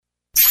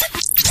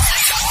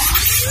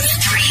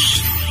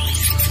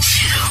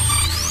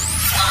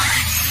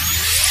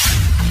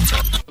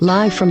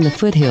Live from the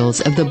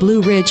foothills of the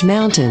Blue Ridge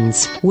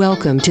Mountains,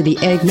 welcome to the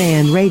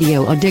Eggman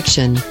Radio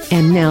Addiction.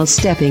 And now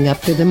stepping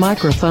up to the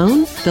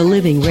microphone, the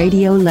living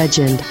radio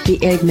legend, the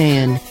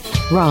Eggman,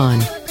 Ron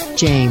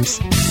James.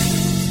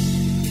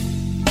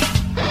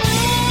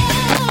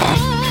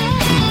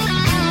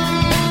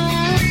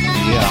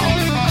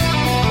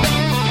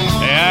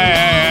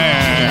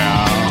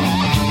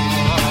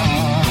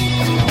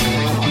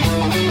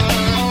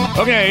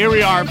 Okay, here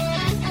we are,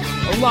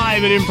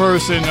 live and in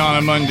person on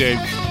a Monday.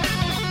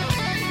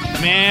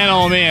 Man,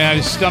 oh man, I had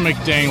a stomach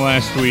thing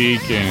last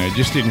week, and I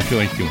just didn't feel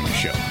like doing the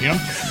show, you know?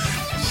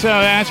 So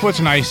that's what's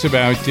nice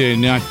about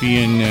not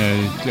being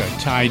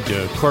tied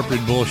to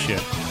corporate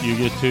bullshit. You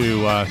get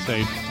to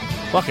say,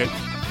 fuck it,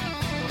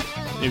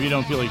 if you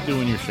don't feel like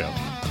doing your show.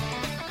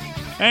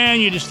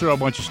 And you just throw a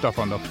bunch of stuff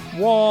on the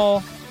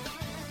wall,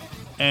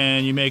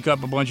 and you make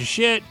up a bunch of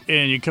shit,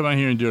 and you come out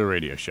here and do a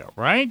radio show,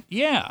 right?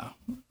 Yeah.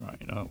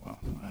 Right. Oh, well,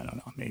 I don't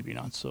know. Maybe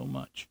not so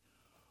much.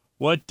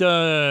 What,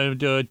 now I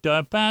gotta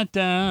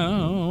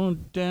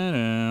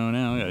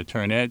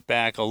turn that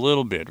back a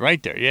little bit.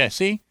 Right there. Yeah,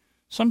 see?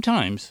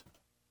 Sometimes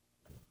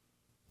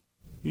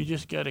you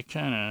just gotta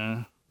kind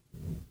of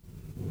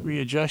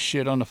readjust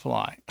shit on the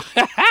fly.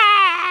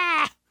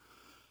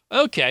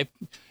 Okay.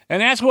 And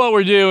that's what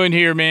we're doing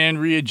here, man.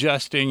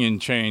 Readjusting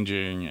and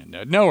changing.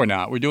 And no, we're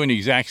not. We're doing the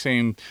exact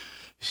same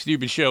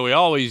stupid show we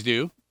always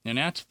do. And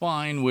that's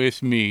fine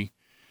with me.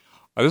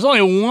 There's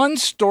only one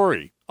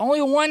story,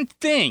 only one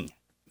thing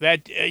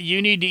that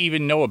you need to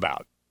even know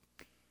about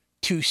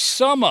to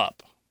sum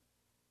up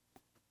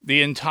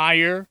the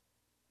entire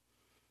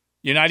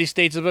United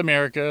States of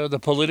America, the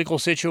political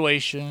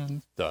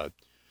situation,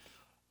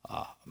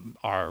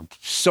 our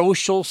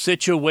social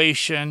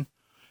situation,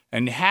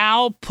 and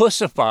how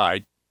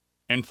pussified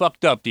and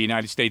fucked up the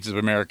United States of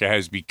America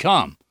has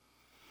become.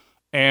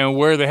 And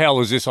where the hell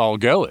is this all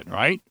going,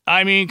 right?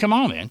 I mean, come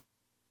on, man.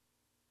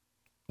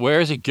 Where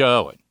is it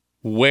going?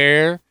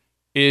 Where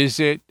is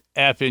it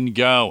effing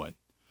going?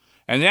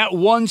 And that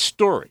one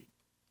story,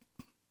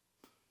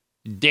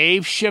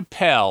 Dave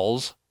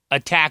Chappelle's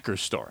attacker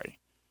story,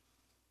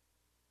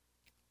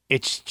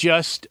 it's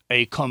just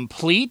a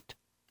complete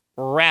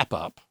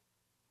wrap-up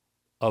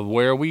of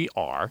where we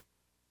are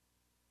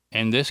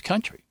in this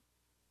country.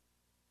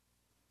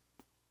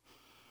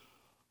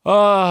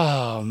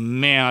 Oh,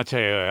 man, I'll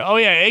tell you. Oh,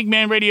 yeah,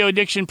 Eggman Radio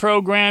Addiction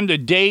Program. The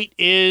date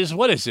is,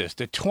 what is this?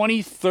 The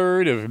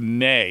 23rd of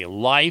May.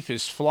 Life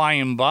is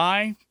flying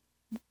by.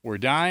 We're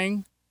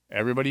dying.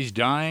 Everybody's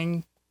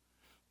dying.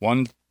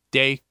 One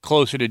day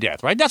closer to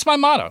death, right? That's my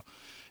motto.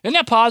 Isn't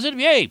that positive?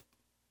 Yay.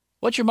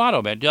 What's your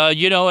motto, man?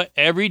 You know,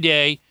 every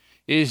day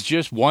is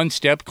just one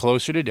step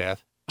closer to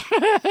death.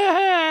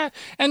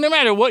 And no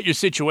matter what your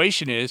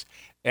situation is,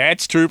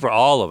 that's true for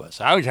all of us.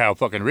 I don't care how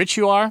fucking rich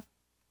you are.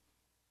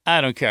 I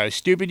don't care how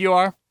stupid you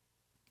are.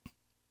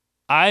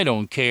 I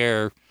don't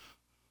care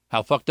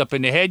how fucked up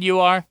in the head you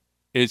are.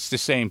 It's the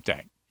same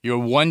thing. You're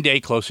one day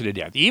closer to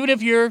death. Even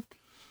if you're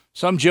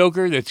some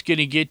joker that's going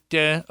to get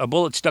a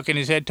bullet stuck in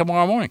his head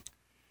tomorrow morning.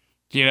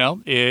 You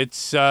know,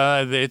 it's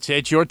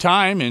your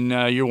time,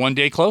 and you're one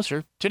day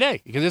closer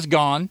today because it's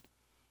gone.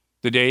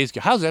 The day's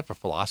gone. How's that for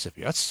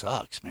philosophy? That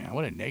sucks, man.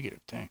 What a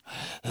negative thing.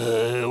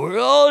 We're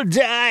all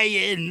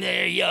dying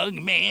there,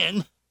 young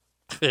man.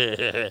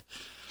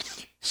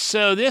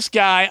 So this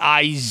guy,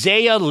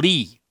 Isaiah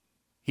Lee,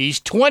 he's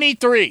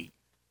 23.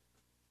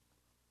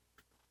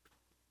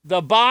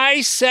 The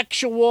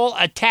bisexual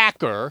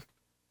attacker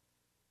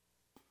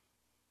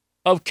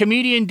of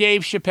comedian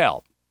Dave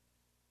Chappelle.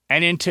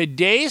 And in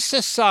today's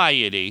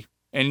society,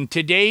 in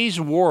today's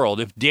world,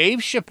 if Dave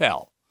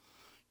Chappelle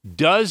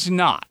does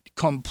not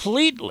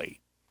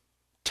completely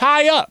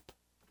tie up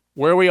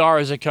where we are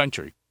as a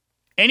country,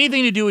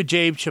 anything to do with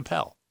Dave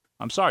Chappelle,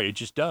 I'm sorry, it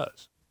just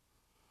does.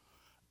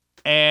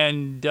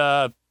 And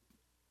there's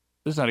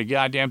not a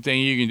goddamn thing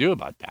you can do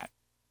about that.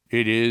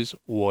 It is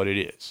what it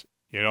is.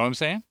 You know what I'm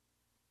saying?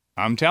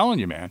 I'm telling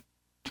you, man.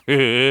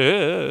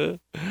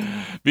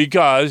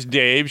 Because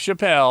Dave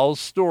Chappelle's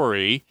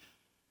story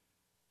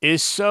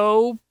is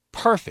so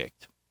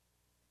perfect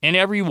in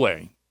every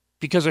way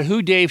because of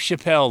who Dave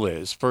Chappelle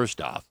is, first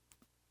off.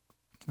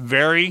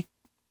 Very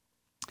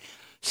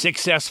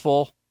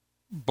successful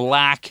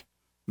black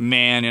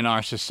man in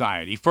our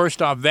society.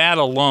 First off, that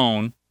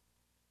alone,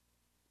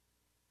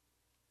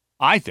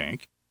 I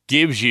think,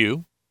 gives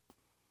you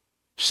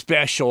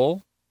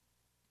special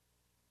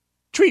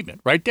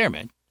treatment right there,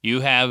 man. You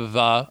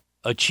have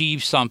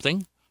achieved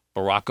something.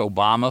 Barack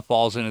Obama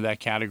falls into that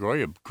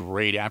category of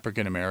great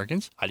African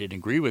Americans. I didn't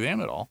agree with him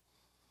at all.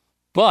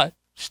 But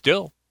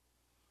still,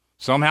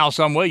 somehow,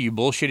 some way, you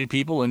bullshitted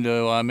people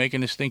into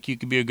making us think you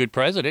could be a good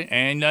president,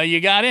 and you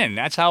got in.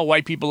 That's how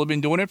white people have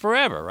been doing it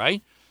forever,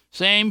 right?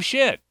 Same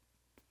shit.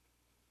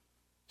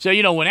 So,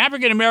 you know, when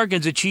African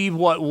Americans achieve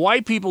what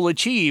white people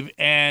achieve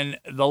and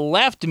the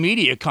left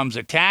media comes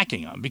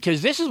attacking them,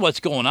 because this is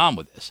what's going on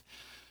with this.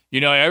 You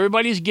know,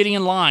 everybody's getting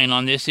in line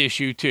on this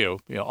issue, too.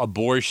 You know,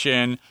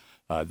 abortion,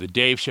 the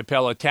Dave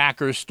Chappelle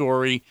attacker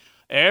story.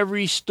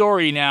 Every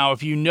story now,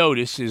 if you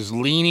notice, is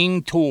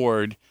leaning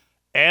toward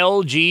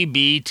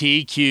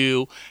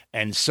LGBTQ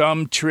and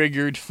some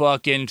triggered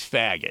fucking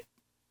faggot.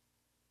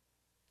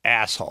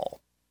 Asshole.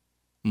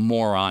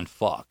 Moron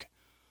fuck.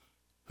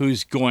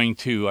 Who's going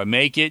to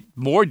make it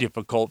more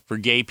difficult for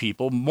gay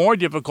people, more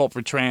difficult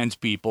for trans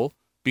people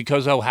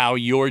because of how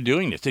you're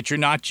doing this. That you're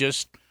not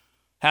just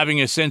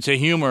having a sense of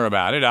humor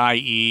about it,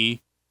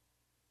 i.e.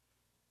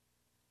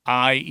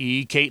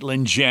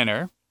 Caitlyn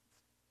Jenner.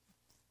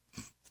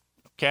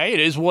 Okay, it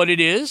is what it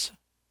is.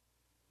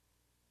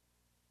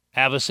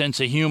 Have a sense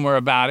of humor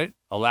about it.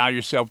 Allow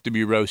yourself to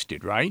be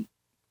roasted, right?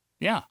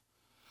 Yeah.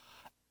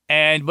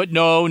 But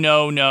no.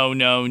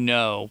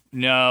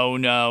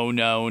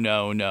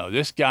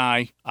 This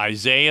guy,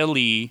 Isaiah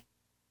Lee,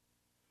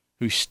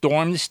 who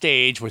stormed the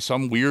stage with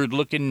some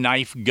weird-looking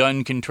knife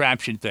gun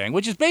contraption thing,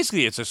 which is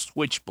basically, it's a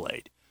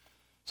switchblade.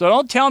 So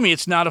don't tell me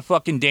it's not a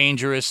fucking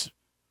dangerous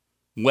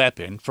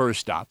weapon,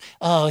 first off.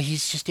 Oh,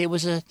 it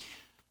was a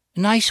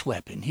nice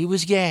weapon. He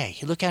was gay.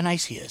 Look how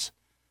nice he is.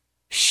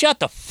 Shut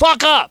the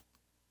fuck up!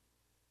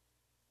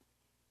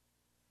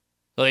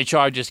 So they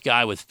charge this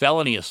guy with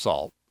felony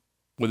assault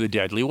with a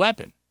deadly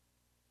weapon.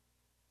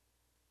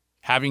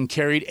 Having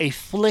carried a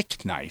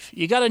flick knife.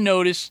 You got to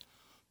notice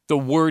the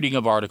wording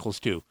of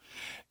articles, too.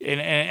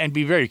 And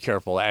be very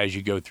careful as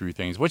you go through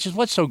things, which is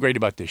what's so great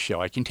about this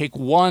show. I can take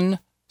one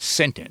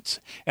sentence,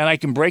 and I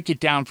can break it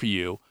down for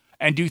you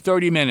and do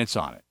 30 minutes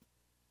on it.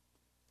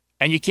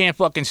 And you can't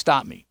fucking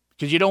stop me,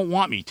 because you don't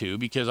want me to,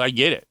 because I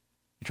get it.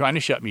 You're trying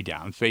to shut me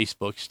down.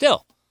 Facebook,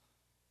 still.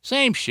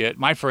 Same shit,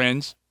 my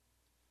friends.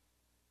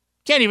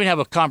 Can't even have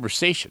a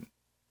conversation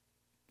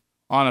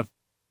on a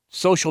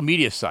social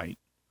media site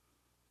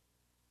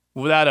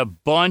without a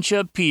bunch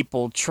of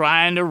people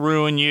trying to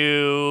ruin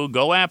you,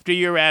 go after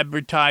your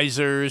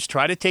advertisers,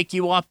 try to take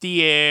you off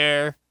the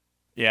air.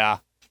 Yeah.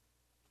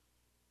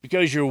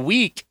 Because you're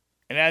weak,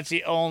 and that's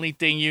the only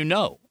thing you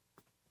know,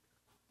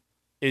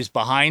 is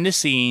behind the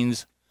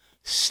scenes,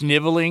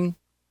 sniveling,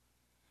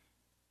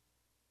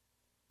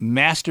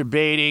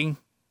 masturbating,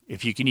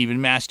 if you can even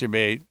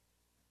masturbate,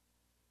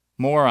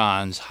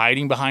 morons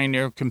hiding behind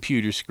their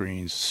computer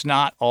screens,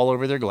 snot all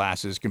over their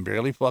glasses, can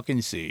barely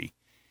fucking see.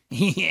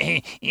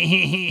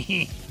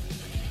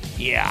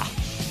 Yeah.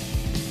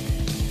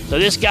 So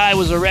this guy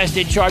was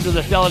arrested, charged with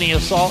a felony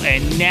assault,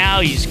 and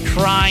now he's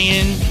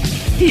crying.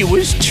 He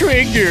was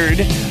triggered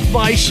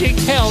by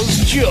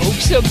Chappelle's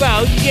jokes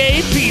about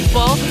gay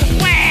people.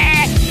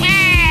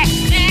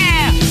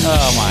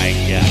 Oh my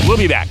God. We'll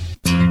be back.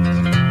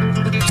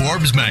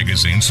 Forbes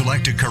magazine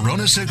selected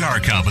Corona Cigar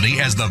Company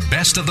as the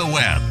best of the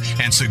web,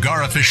 and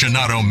Cigar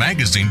Aficionado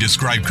magazine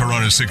described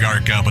Corona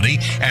Cigar Company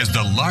as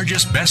the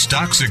largest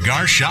best-stocked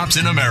cigar shops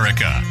in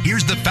America.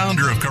 Here's the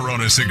founder of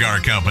Corona Cigar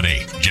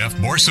Company, Jeff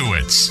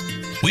Borsowitz.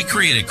 We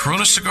created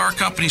Corona Cigar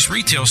Company's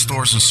retail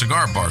stores and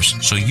cigar bars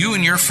so you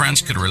and your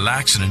friends could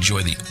relax and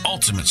enjoy the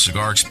ultimate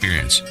cigar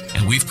experience.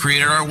 And we've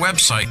created our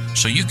website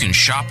so you can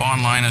shop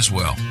online as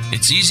well.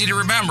 It's easy to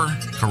remember,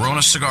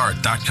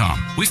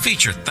 coronacigar.com. We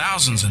feature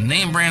thousands of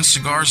name brand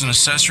cigars and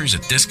accessories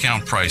at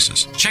discount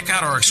prices. Check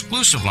out our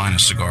exclusive line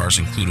of cigars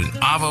including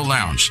Avo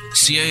Lounge,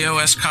 CAO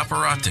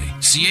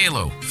Escaparate,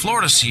 Cielo,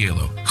 Florida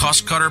Cielo,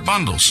 Cost Cutter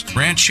Bundles,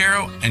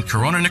 Ranchero, and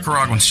Corona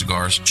Nicaraguan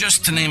cigars,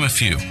 just to name a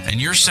few.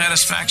 And your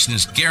satisfaction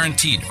is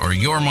guaranteed or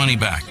your money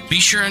back.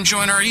 Be sure and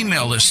join our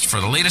email list for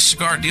the latest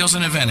cigar deals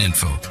and event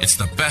info. It's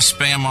the best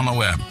spam on the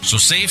web. So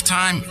save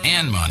time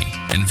and money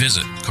and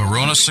visit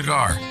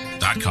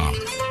coronacigar.com.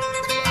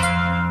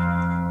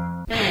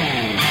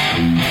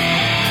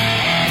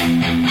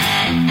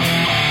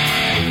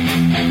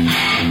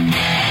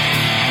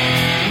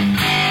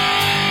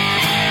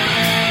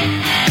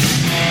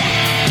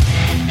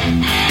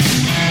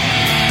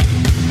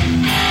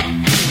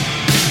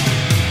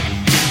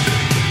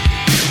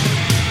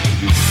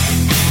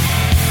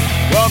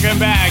 Welcome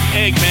back,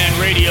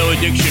 Eggman Radio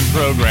Addiction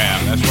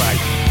Program. That's right.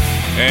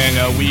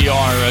 And we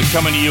are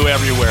coming to you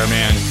everywhere,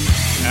 man.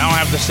 And I don't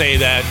have to say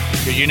that,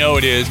 because you know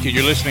it is, because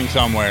you're listening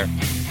somewhere.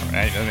 All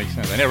right, that makes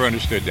sense. I never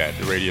understood that,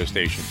 the radio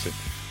stations.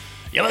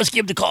 Yeah, let's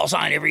give the call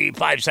sign every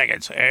 5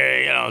 seconds.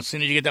 As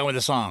soon as you get done with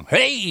the song.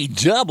 Hey,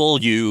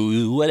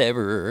 W,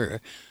 whatever.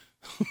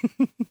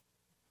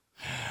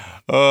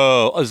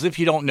 Oh, as if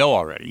you don't know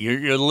already.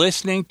 You're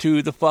listening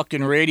to the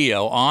fucking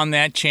radio on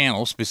that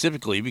channel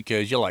specifically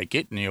because you like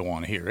it and you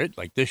want to hear it,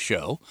 like this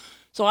show.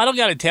 So I don't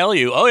got to tell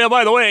you, oh, yeah,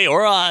 by the way,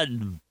 we're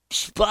on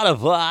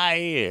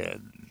Spotify.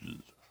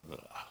 And,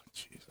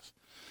 Jesus.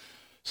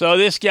 So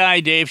this guy,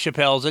 Dave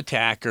Chappelle's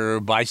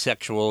attacker,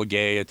 bisexual,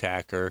 gay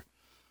attacker.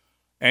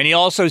 And he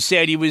also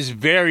said he was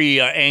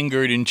very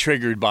angered and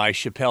triggered by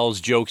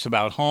Chappelle's jokes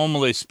about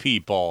homeless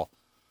people,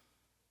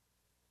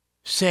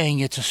 saying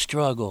it's a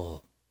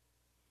struggle.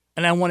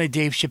 And I wanted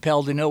Dave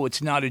Chappelle to know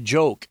it's not a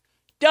joke.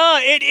 Duh,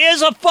 it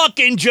is a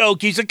fucking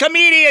joke. He's a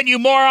comedian, you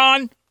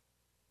moron.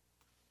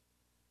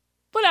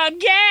 But I'm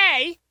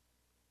gay.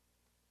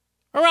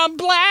 Or I'm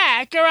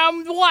black. Or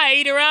I'm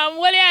white. Or I'm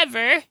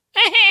whatever.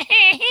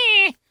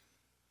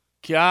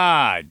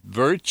 God,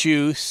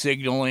 virtue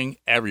signaling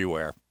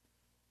everywhere.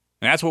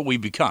 And that's what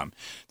we've become.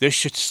 This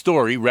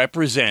story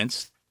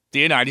represents the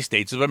United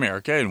States of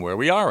America and where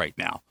we are right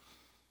now.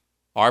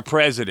 Our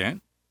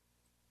president,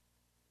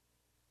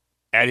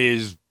 at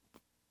his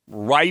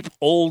ripe,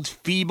 old,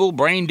 feeble,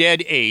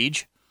 brain-dead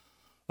age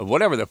of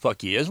whatever the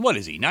fuck he is. What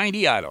is he,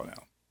 90? I don't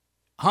know.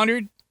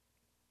 100?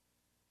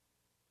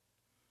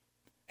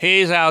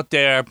 He's out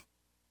there.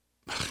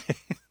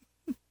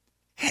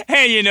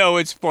 And you know,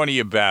 it's funny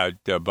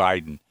about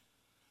Biden.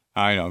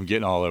 I know, I'm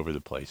getting all over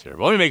the place here.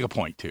 But let me make a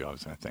point, too, I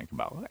was going to think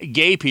about.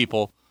 Gay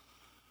people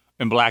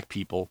and black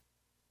people.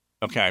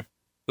 Okay,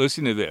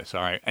 listen to this,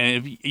 all right?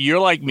 And if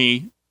you're like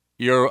me,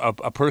 you're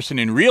a person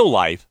in real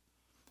life.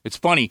 It's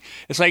funny.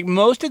 It's like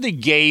most of the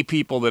gay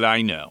people that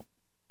I know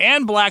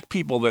and black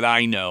people that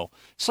I know,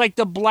 it's like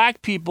the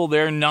black people,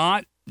 they're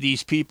not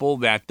these people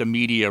that the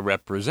media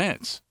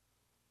represents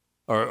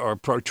or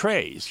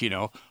portrays, you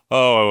know.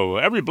 Oh,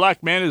 every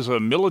black man is a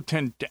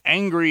militant,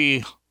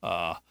 angry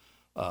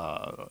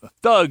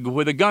thug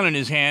with a gun in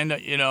his hand,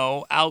 you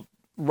know, out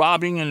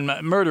robbing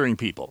and murdering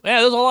people.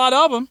 Yeah, there's a lot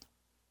of them.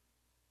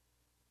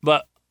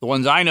 But the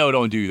ones I know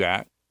don't do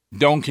that,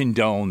 don't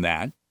condone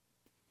that.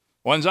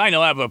 Ones I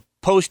know have a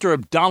poster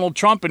of Donald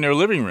Trump in their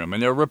living room,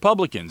 and they're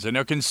Republicans, and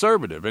they're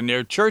conservative, and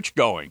they're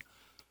church-going.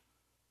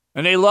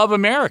 And they love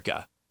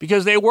America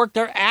because they work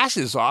their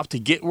asses off to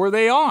get where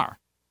they are.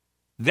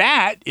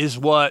 That is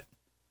what,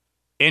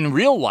 in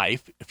real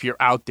life, if you're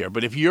out there,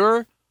 but if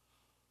you're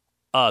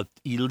a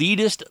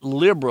elitist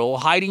liberal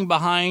hiding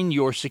behind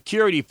your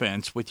security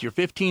fence with your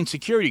 15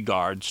 security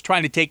guards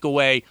trying to take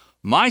away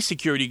my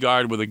security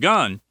guard with a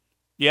gun,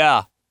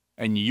 yeah,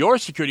 and your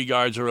security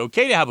guards are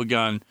okay to have a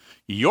gun,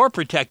 you're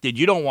protected,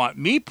 you don't want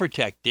me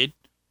protected,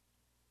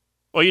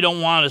 or you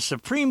don't want a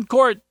Supreme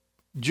Court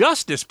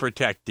justice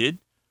protected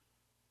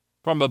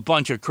from a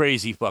bunch of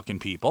crazy fucking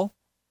people.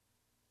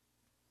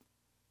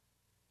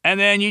 And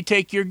then you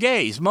take your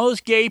gays.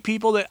 Most gay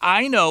people that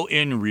I know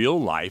in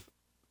real life,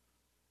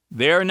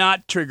 they're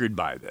not triggered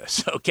by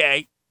this,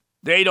 okay?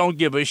 They don't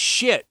give a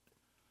shit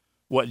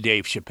what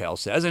Dave Chappelle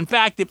says. In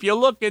fact, if you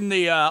look in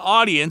the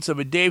audience of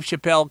a Dave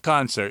Chappelle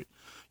concert,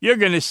 you're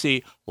going to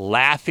see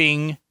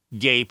laughing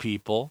gay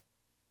people,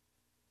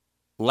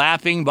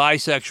 laughing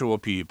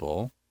bisexual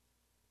people,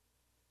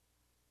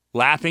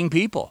 laughing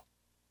people,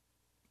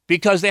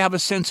 because they have a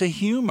sense of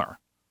humor.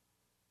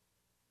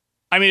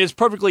 I mean, it's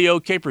perfectly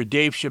okay for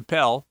Dave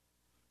Chappelle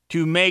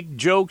to make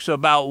jokes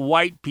about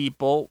white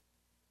people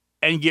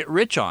and get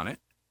rich on it.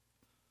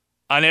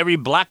 And every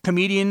black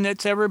comedian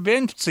that's ever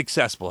been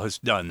successful has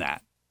done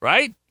that,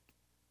 right?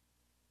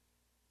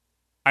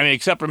 I mean,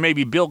 except for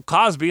maybe Bill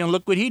Cosby, and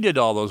look what he did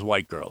to all those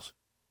white girls.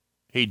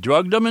 He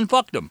drugged them and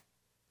fucked them.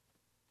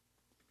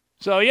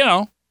 So, you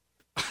know.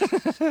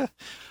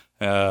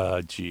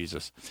 Oh,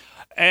 Jesus.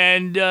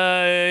 And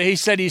he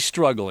said he's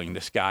struggling,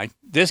 this guy.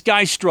 This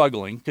guy's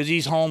struggling because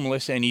he's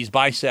homeless and he's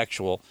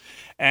bisexual.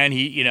 And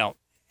he, you know,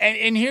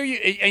 and here you,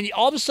 and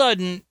all of a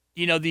sudden,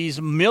 you know,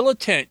 these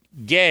militant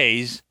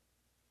gays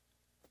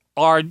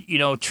are, you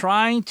know,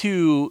 trying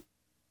to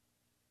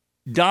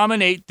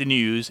dominate the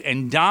news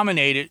and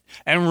dominate it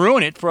and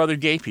ruin it for other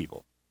gay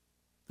people.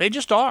 They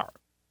just are.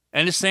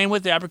 And the same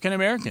with the African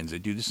Americans. They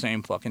do the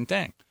same fucking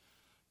thing.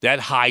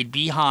 That hide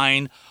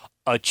behind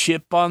a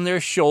chip on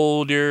their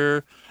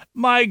shoulder.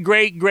 My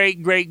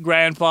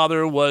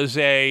great-great-great-grandfather was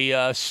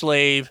a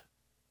slave.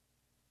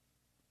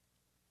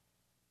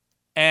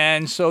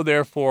 And so,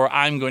 therefore,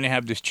 I'm going to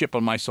have this chip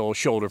on my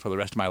shoulder for the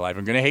rest of my life.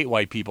 I'm going to hate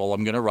white people.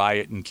 I'm going to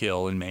riot and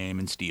kill and maim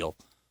and steal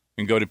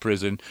and go to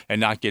prison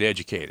and not get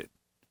educated.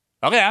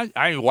 Okay,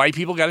 white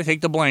people got to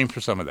take the blame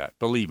for some of that.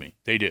 Believe me,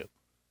 they do.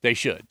 They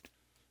should.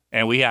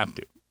 And we have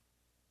to.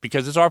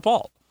 Because it's our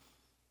fault.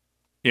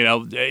 You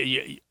know,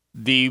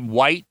 the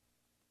white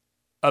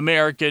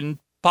American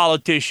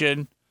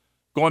politician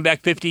going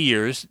back 50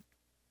 years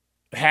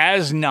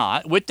has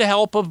not, with the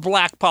help of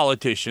black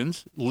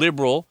politicians,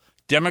 liberal,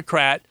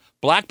 Democrat,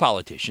 black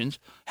politicians,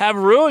 have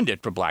ruined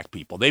it for black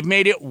people. They've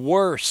made it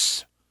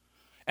worse.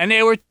 And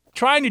they were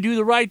trying to do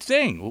the right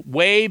thing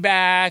way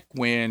back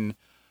when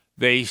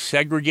they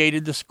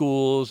segregated the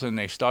schools and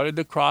they started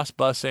the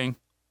cross-busing,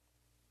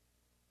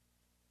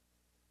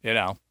 you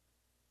know,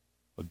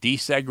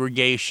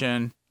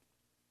 desegregation.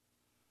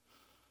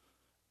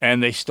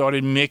 And they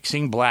started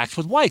mixing blacks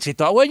with whites. They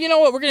thought, well, you know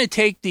what? We're going to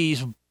take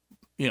these,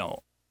 you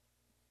know,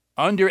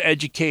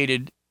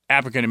 undereducated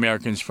African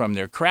Americans from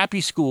their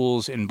crappy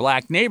schools in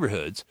black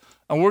neighborhoods,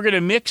 and we're going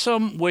to mix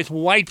them with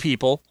white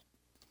people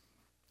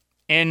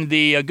in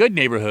the good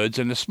neighborhoods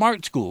and the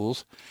smart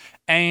schools,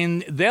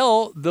 and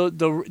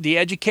the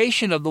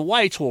education of the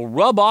whites will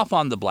rub off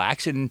on the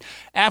blacks, and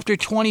after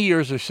 20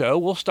 years or so,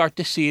 we'll start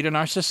to see it in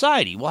our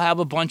society. We'll have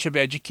a bunch of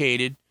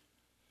educated,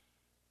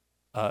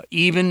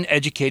 even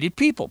educated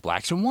people,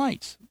 blacks and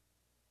whites,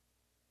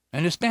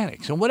 and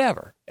Hispanics, and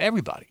whatever,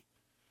 everybody.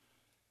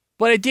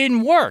 But it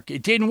didn't work.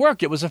 It didn't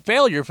work. It was a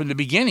failure from the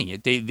beginning.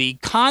 The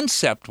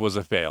concept was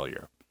a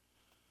failure.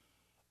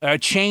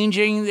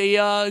 Changing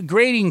the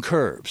grading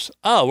curves.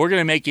 Oh, we're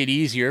going to make it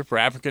easier for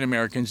African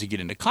Americans to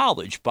get into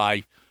college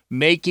by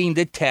making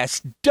the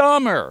test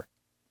dumber.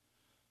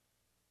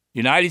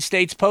 United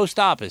States Post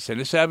Office in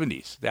the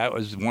 70s. That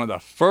was one of the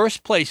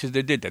first places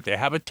that did that. They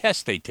have a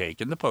test they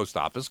take in the post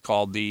office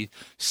called the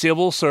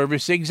Civil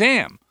Service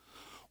Exam.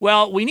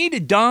 Well, we need to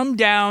dumb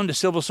down the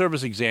civil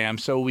service exam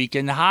so we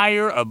can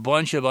hire a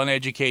bunch of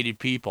uneducated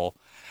people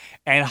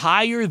and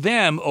hire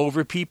them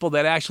over people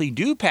that actually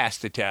do pass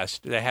the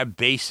test, that have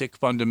basic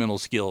fundamental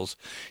skills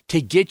to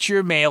get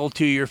your mail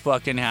to your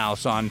fucking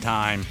house on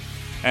time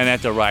and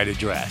at the right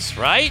address,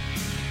 right?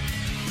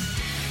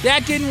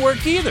 That didn't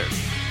work either.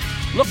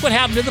 Look what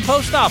happened to the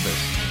post office.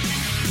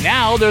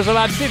 Now there's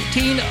about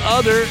 15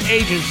 other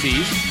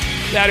agencies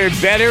that are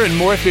better and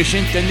more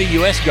efficient than the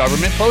U.S.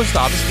 government post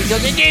office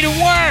because it didn't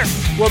work.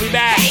 We'll be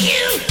back.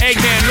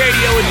 Eggman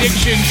Radio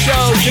Addiction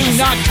Show. Do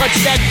not touch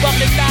that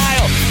fucking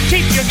dial.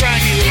 Keep your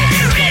grinding.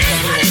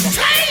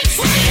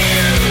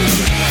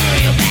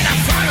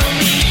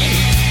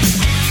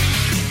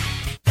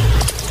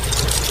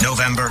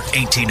 November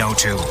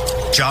 1802.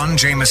 John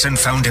Jameson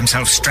found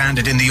himself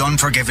stranded in the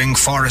unforgiving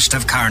forest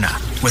of Carna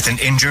with an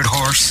injured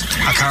horse,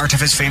 a cart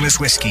of his famous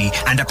whiskey,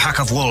 and a pack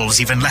of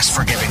wolves even less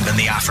forgiving than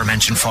the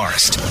aforementioned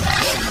forest.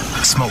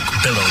 Smoke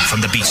billowed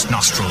from the beast's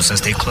nostrils as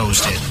they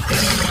closed in.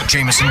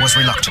 Jameson was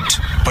reluctant,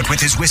 but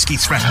with his whiskey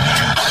threatened,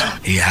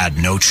 he had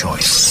no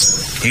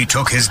choice. He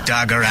took his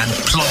dagger and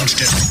plunged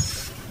it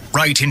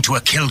right into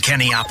a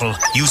Kilkenny apple,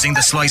 using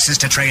the slices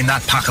to train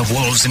that pack of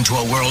wolves into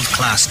a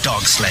world-class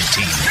dog sled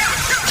team.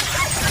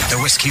 The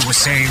whiskey was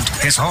saved,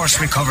 his horse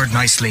recovered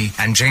nicely,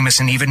 and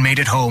Jameson even made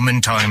it home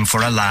in time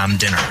for a lamb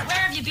dinner. Where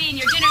have you been?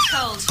 Your dinner's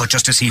cold. But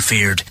just as he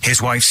feared,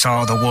 his wife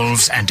saw the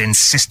wolves and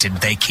insisted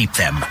they keep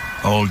them.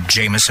 Old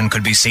Jameson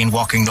could be seen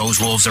walking those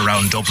wolves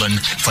around Dublin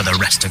for the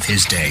rest of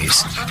his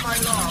days.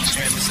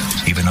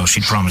 Even though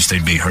she'd promised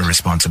they'd be her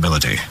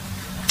responsibility.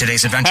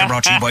 Today's adventure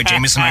brought to you by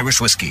Jameson Irish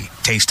Whiskey.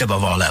 Taste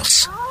above all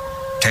else.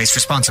 Taste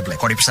responsibly.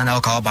 40%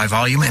 alcohol by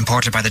volume.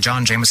 Imported by the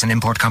John Jameson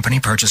Import Company.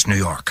 Purchased New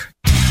York.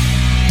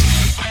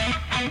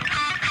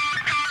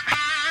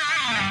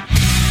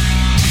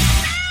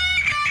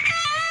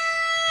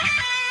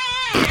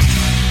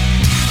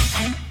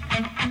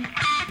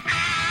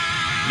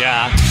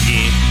 Yeah.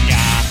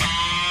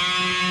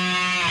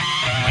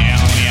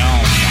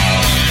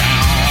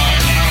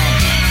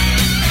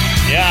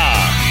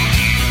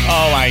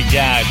 Oh my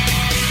God.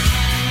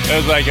 It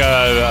was like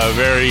a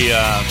very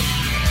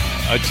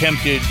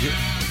attempted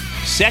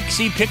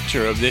sexy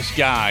picture of this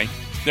guy.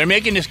 They're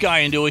making this guy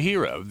into a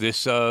hero.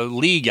 This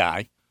Lee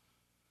guy.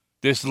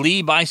 This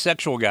Lee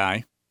bisexual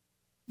guy.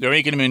 They're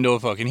making him into a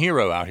fucking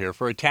hero out here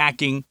for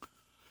attacking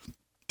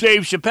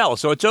Dave Chappelle.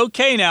 So it's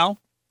okay now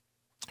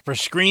for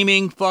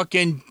screaming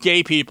fucking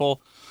gay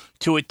people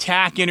to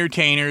attack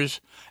entertainers.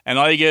 And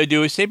all you gotta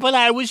do is say, but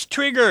I was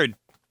triggered.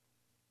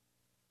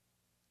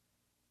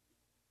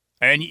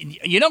 And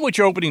you know what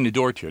you're opening the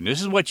door to, and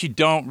this is what you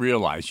don't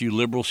realize, you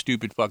liberal,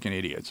 stupid fucking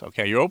idiots,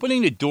 okay? You're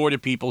opening the door to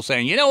people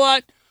saying, you know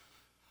what?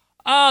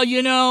 Oh,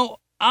 you know,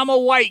 I'm a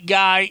white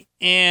guy,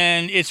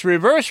 and it's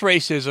reverse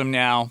racism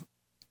now,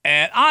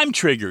 and I'm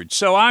triggered,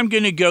 so I'm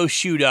going to go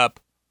shoot up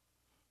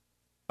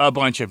a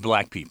bunch of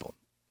black people.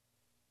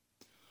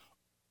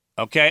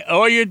 Okay?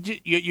 Or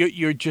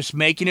you're just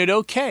making it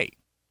okay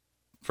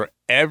for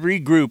every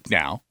group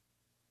now.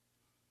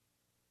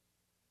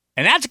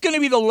 And that's going to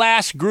be the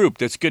last group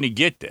that's going to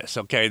get this,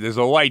 okay? There's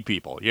the white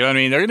people. You know what I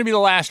mean? They're going to be the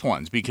last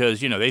ones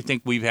because, you know, they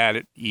think we've had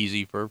it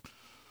easy for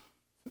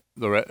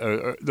the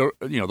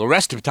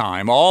rest of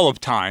time, all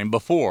of time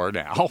before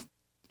now.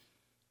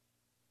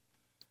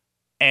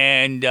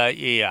 And,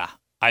 yeah,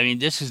 I mean,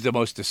 this is the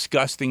most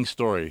disgusting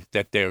story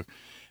that the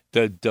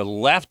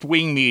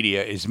left-wing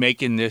media is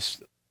making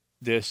this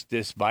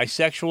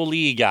bisexual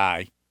Lee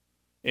guy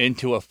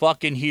into a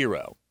fucking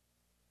hero,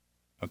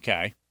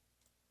 okay?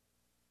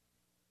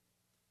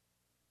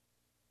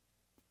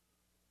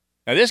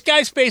 Now, this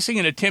guy's facing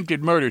an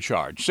attempted murder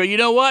charge. So you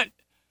know what?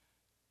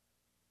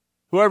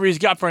 Whoever he's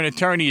got for an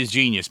attorney is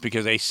genius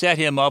because they set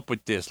him up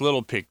with this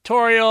little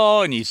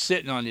pictorial and he's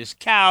sitting on his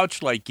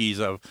couch like he's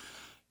a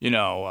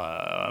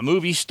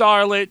movie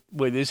starlet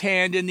with his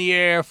hand in the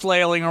air,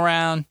 flailing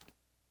around.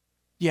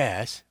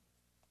 Yes.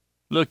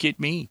 Look at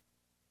me.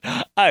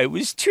 I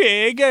was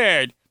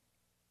triggered.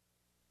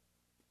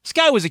 This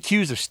guy was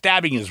accused of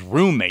stabbing his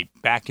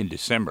roommate back in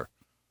December.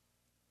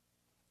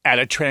 At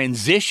a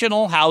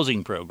transitional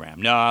housing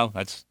program. No,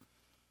 that's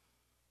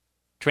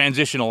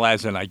transitional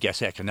as in, I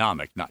guess,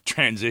 economic, not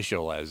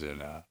transitional as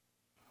in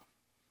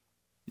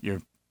you're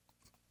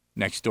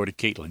next door to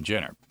Caitlyn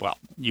Jenner. Well,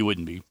 you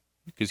wouldn't be,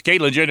 because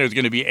Caitlyn Jenner is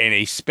going to be in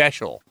a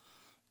special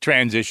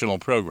transitional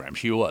program.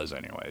 She was,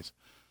 anyways.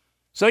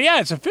 So, yeah,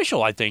 it's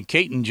official, I think.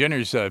 Caitlyn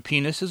Jenner's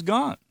penis is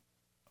gone.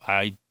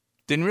 I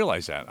didn't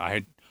realize that. I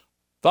had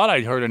thought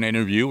I'd heard an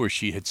interview where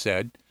she had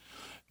said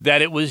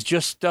that it was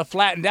just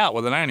flattened out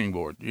with an ironing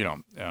board, you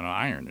know, an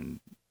iron and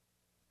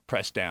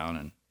pressed down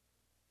and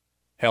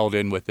held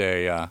in with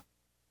a,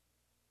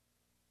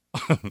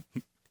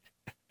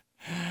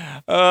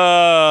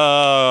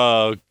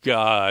 oh,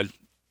 God.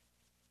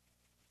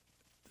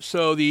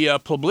 So the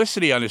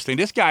publicity on this thing,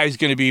 this guy is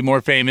going to be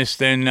more famous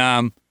than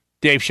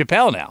Dave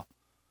Chappelle now.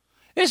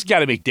 This has got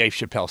to make Dave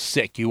Chappelle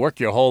sick. You work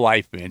your whole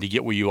life, man, to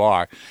get where you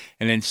are.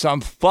 And then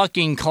some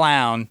fucking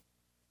clown.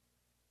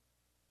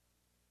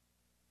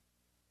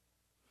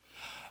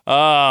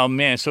 Oh,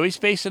 man. So he's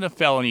facing a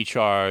felony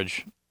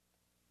charge.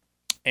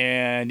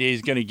 And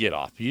he's going to get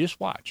off. You just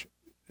watch.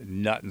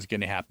 Nothing's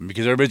going to happen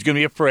because everybody's going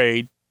to be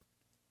afraid.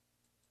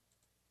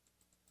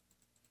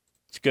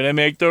 It's going to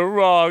make the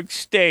wrong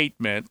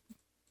statement.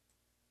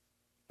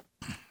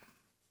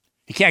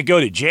 He can't go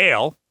to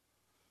jail.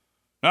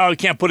 No, we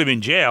can't put him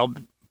in jail.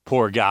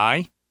 Poor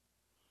guy.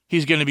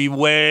 He's going to be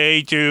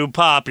way too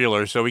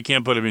popular, so we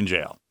can't put him in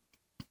jail.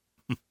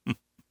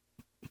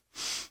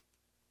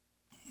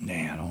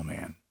 Man, oh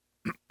man.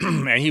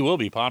 And he will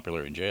be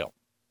popular in jail,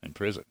 in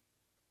prison.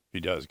 He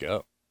does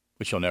go.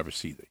 But you'll never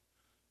see the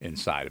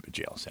inside of a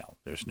jail cell.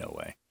 There's no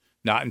way.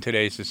 Not in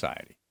today's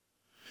society.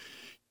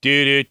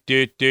 I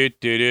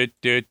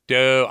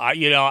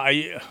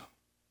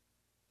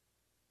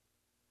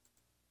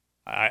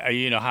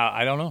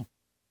don't know.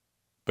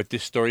 But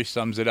this story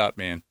sums it up,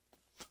 man.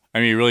 I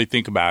mean, you really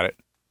think about it.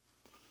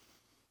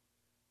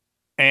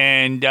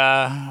 And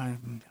I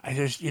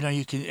just,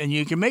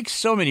 you can make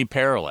so many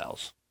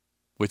parallels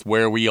with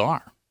where we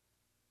are,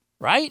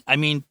 right? I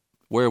mean,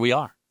 where we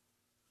are.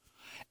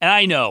 And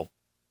I know,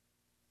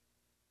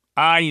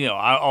 I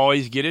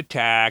always get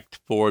attacked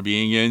for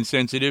being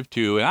insensitive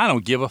too, and I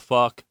don't give a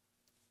fuck.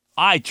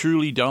 I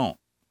truly don't.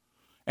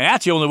 And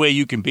that's the only way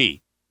you can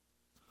be.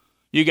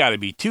 You got to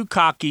be too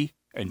cocky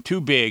and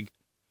too big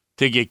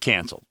to get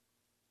canceled.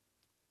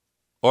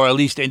 Or at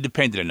least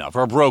independent enough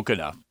or broke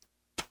enough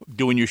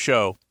doing your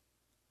show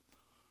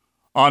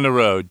on the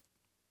road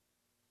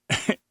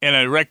in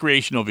a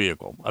recreational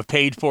vehicle, a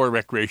paid-for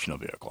recreational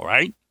vehicle,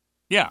 right?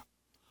 Yeah.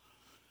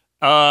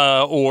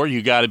 Or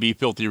you got to be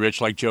filthy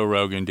rich like Joe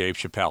Rogan, Dave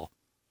Chappelle.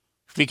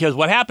 Because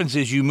what happens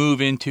is you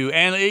move into,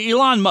 and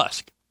Elon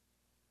Musk,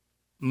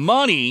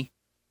 money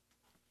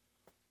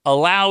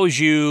allows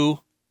you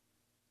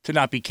to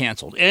not be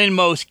canceled in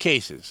most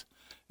cases,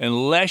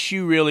 unless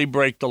you really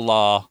break the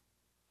law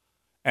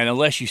and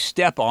unless you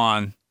step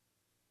on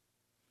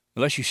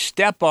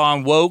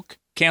woke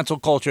cancel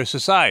culture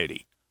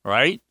society,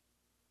 right?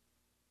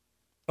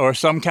 Or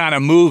some kind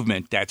of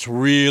movement that's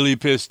really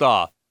pissed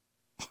off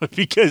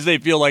because they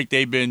feel like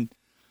they've been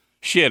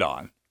shit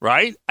on,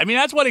 right? I mean,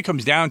 that's what it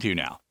comes down to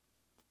now.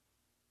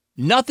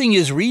 Nothing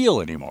is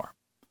real anymore.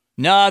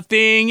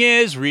 Nothing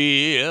is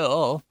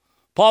real.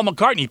 Paul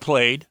McCartney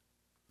played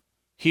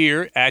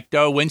here at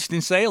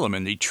Winston-Salem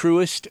in the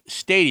Truist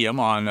Stadium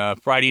on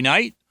Friday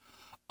night.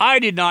 I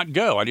did not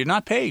go. I did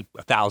not pay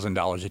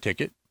 $1,000 a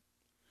ticket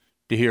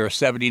to hear a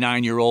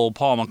 79-year-old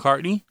Paul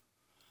McCartney.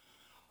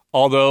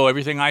 Although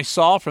everything I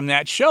saw from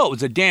that show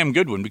was a damn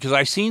good one because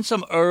I've seen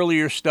some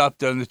earlier stuff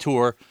done the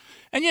tour.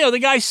 And, the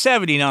guy's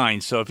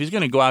 79, so if he's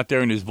going to go out there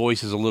and his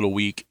voice is a little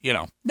weak,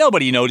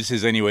 nobody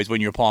notices anyways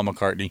when you're Paul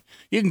McCartney.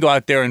 You can go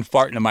out there and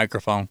fart in a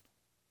microphone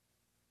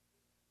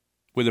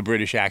with a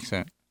British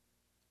accent.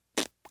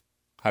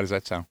 How does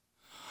that sound?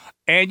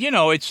 And,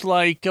 it's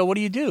like, what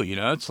do you do?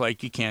 It's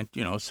like you can't,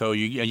 so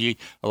you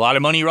a lot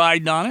of money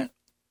riding on it.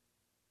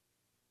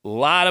 A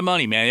lot of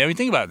money, man. I mean,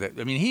 think about that.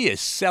 I mean, he is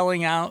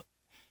selling out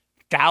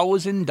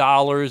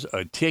 $1,000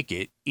 a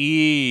ticket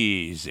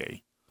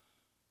easy.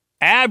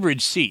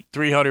 Average seat,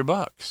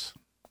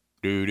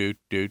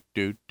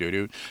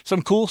 $300.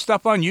 Some cool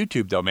stuff on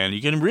YouTube, though, man.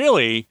 You can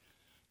really,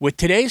 with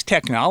today's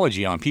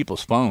technology on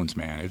people's phones,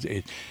 man,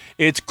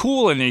 it's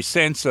cool in the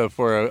sense of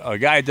for a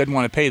guy that doesn't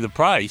want to pay the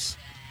price.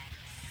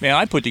 Man,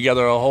 I put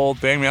together a whole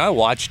thing. I mean, I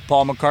watched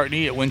Paul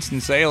McCartney at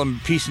Winston-Salem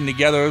piecing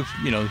together,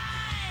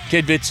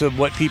 tidbits of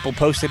what people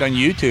posted on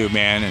YouTube,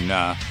 man. And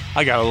I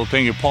got a little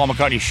thing of Paul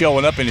McCartney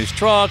showing up in his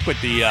truck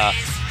with the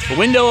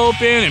window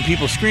open and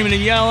people screaming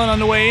and yelling on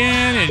the way in.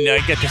 And I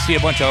get to see a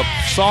bunch of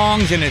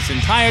songs in its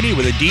entirety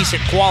with a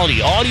decent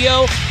quality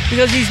audio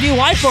because these new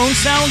iPhones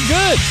sound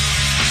good.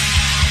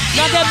 It's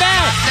not that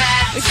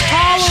bad. It's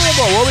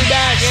tolerable. We'll be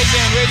back.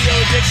 Eggman Radio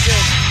Addiction.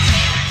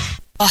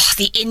 Oh,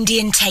 the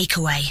Indian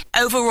takeaway.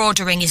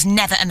 Over-ordering is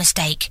never a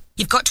mistake.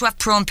 You've got to have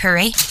prawn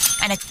puree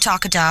and a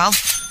taka dal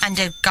and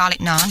a garlic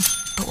naan.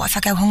 But what if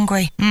I go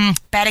hungry?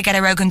 Better get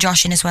a Rogan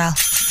Josh in as well.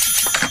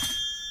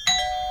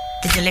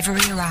 The delivery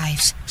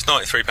arrives. It's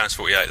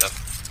 £93.48, love.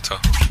 So.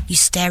 You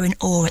stare in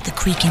awe at the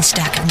creaking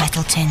stack of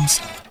metal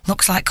tins.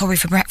 Looks like curry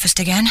for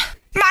breakfast again.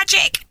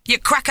 Magic! You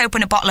crack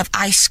open a bottle of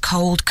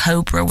ice-cold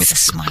Cobra with a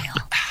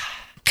smile.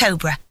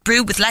 Cobra,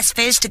 brewed with less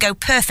fizz to go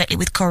perfectly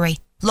with curry.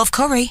 Love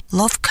curry,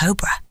 love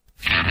Cobra.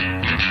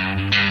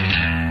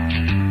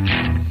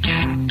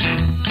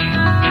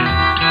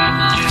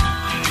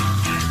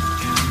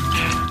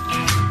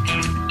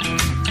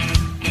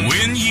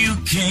 When you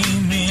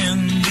came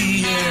in,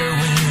 the air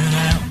went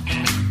out,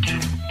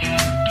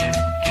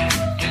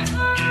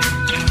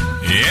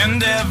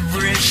 and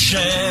every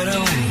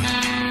shadow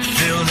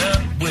filled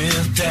up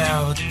with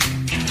doubt.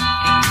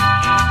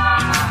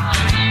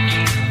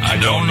 I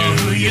don't know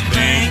who you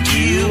think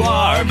you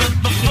are, but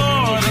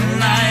before the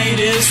night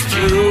is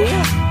through,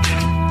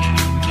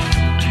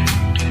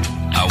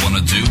 I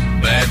wanna do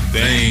bad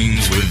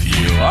things with you.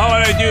 Why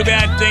would I do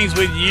bad things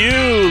with you,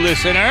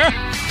 listener?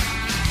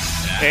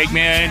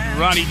 Eggman,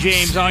 Ronnie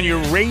James on your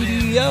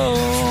radio.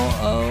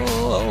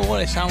 Oh,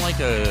 what I sound like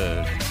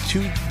a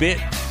 2-bit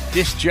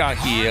disc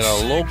jockey at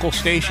a local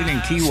station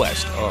in Key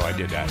West. Oh, I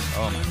did that.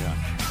 Oh, my God.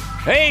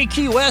 Hey,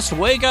 Key West,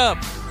 wake up.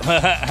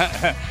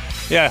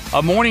 Yeah,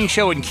 a morning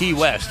show in Key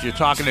West. You're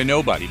talking to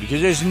nobody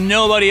because there's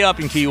nobody up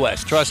in Key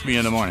West. Trust me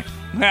in the morning.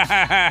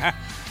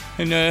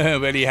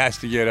 Nobody has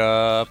to get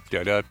up.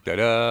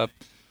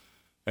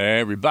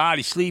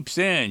 Everybody sleeps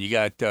in. You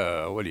got,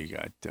 what do you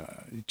got?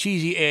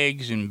 Cheesy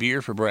eggs and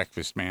beer for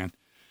breakfast, man.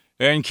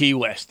 And Key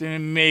West.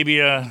 And maybe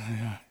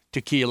a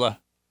tequila.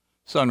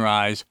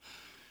 Sunrise.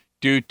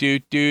 Do.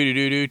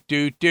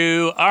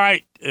 All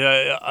right.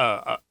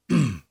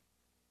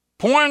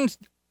 Porn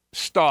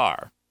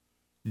star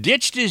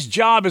ditched his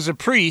job as a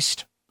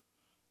priest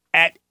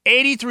at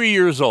 83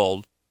 years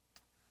old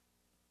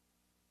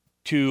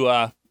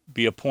to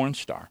be a porn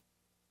star.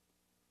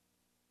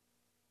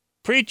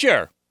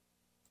 Preacher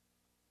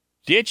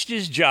ditched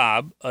his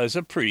job as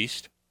a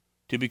priest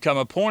to become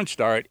a porn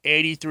star at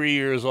 83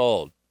 years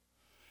old.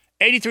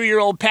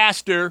 83-year-old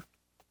pastor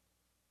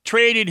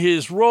traded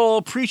his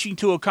role preaching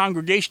to a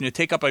congregation to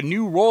take up a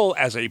new role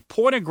as a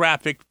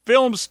pornographic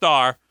film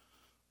star.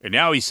 And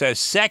now he says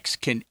sex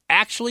can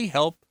actually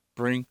help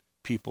bring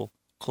people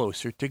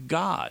closer to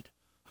God.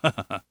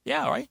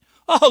 Yeah, right?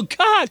 Oh,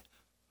 God,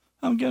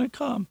 I'm going to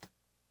come.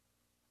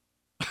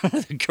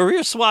 The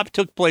career swap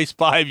took place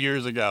 5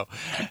 years ago.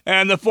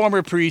 And the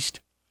former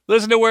priest,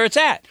 listen to where it's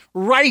at,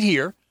 right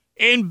here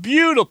in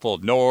beautiful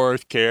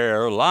North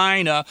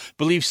Carolina,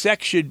 believes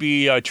sex should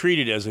be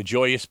treated as a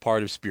joyous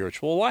part of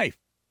spiritual life.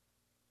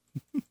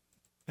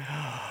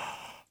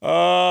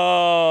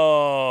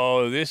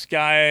 Oh, this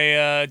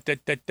guy,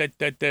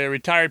 the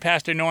retired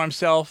pastor Norm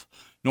Self.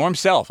 Norm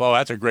Self. Oh,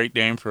 that's a great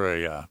name for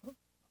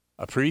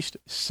a priest.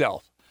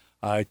 Self.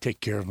 I take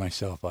care of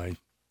myself. I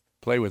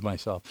play with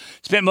myself.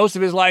 Spent most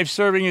of his life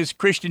serving his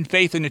Christian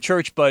faith in the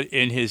church, but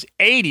in his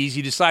 80s,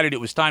 he decided it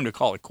was time to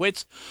call it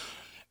quits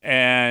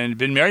and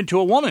been married to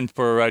a woman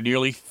for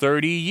nearly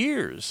 30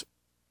 years.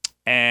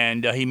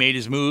 And he made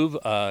his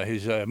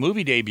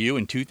movie debut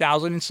in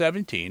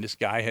 2017. This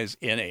guy is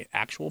in an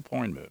actual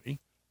porn movie.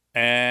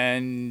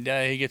 And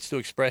he gets to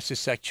express his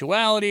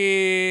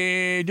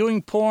sexuality.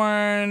 Doing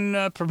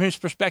porn, from his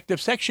perspective,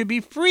 sex should be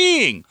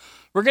freeing.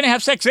 We're going to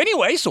have sex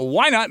anyway, so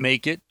why not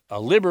make it a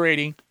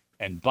liberating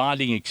and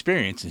bonding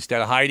experience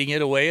instead of hiding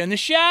it away in the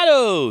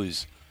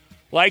shadows?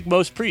 Like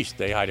most priests,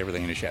 they hide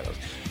everything in the shadows.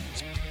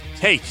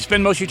 Hey, you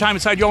spend most of your time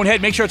inside your own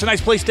head. Make sure it's a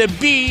nice place to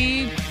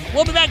be.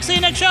 We'll be back. See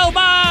you next show.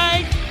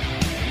 Bye.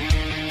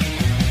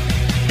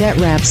 That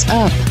wraps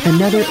up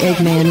another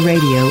Eggman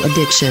Radio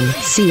Addiction.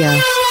 See ya.